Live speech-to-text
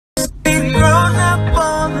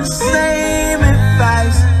the same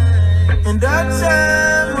advice, and our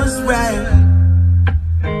time was right.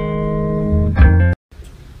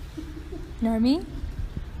 Normie?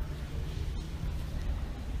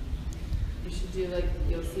 You should do like,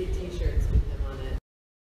 you'll see t-shirts with him on it.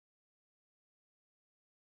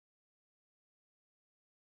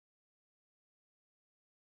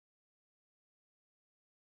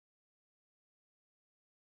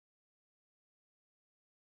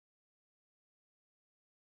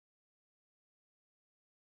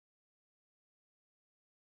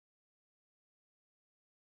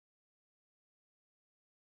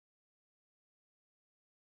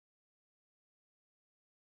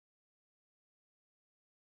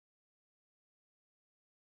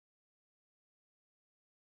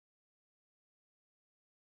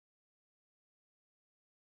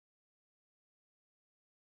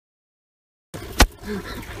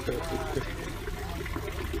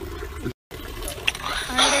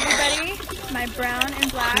 Alright everybody, my brown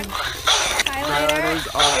and black highlighter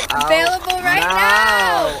available right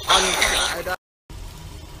now!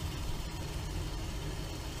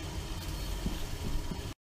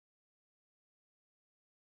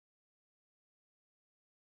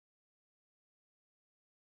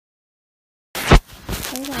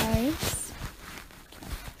 Hey guys,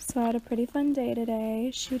 so I had a pretty fun day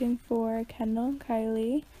today shooting for Kendall and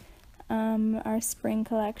Kylie, our spring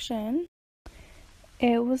collection.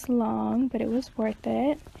 It was long, but it was worth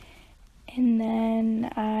it. And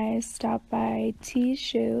then I stopped by T's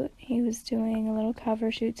shoot. He was doing a little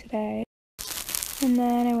cover shoot today. And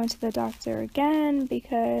then I went to the doctor again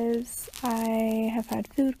because I have had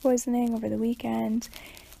food poisoning over the weekend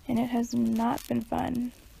and it has not been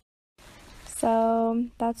fun. So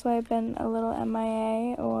that's why I've been a little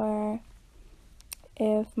MIA, or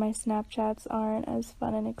if my Snapchats aren't as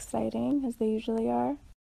fun and exciting as they usually are.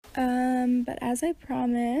 But as I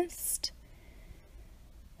promised,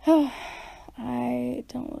 I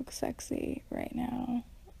don't look sexy right now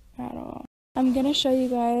at all. I'm gonna show you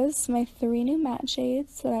guys my 3 new matte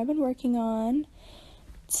shades that I've been working on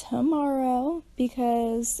tomorrow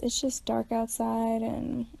because it's just dark outside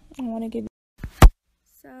and I want to give you.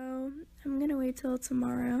 So I'm gonna wait till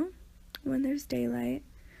tomorrow when there's daylight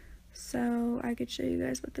so I could show you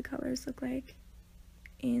guys what the colors look like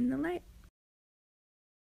in the light.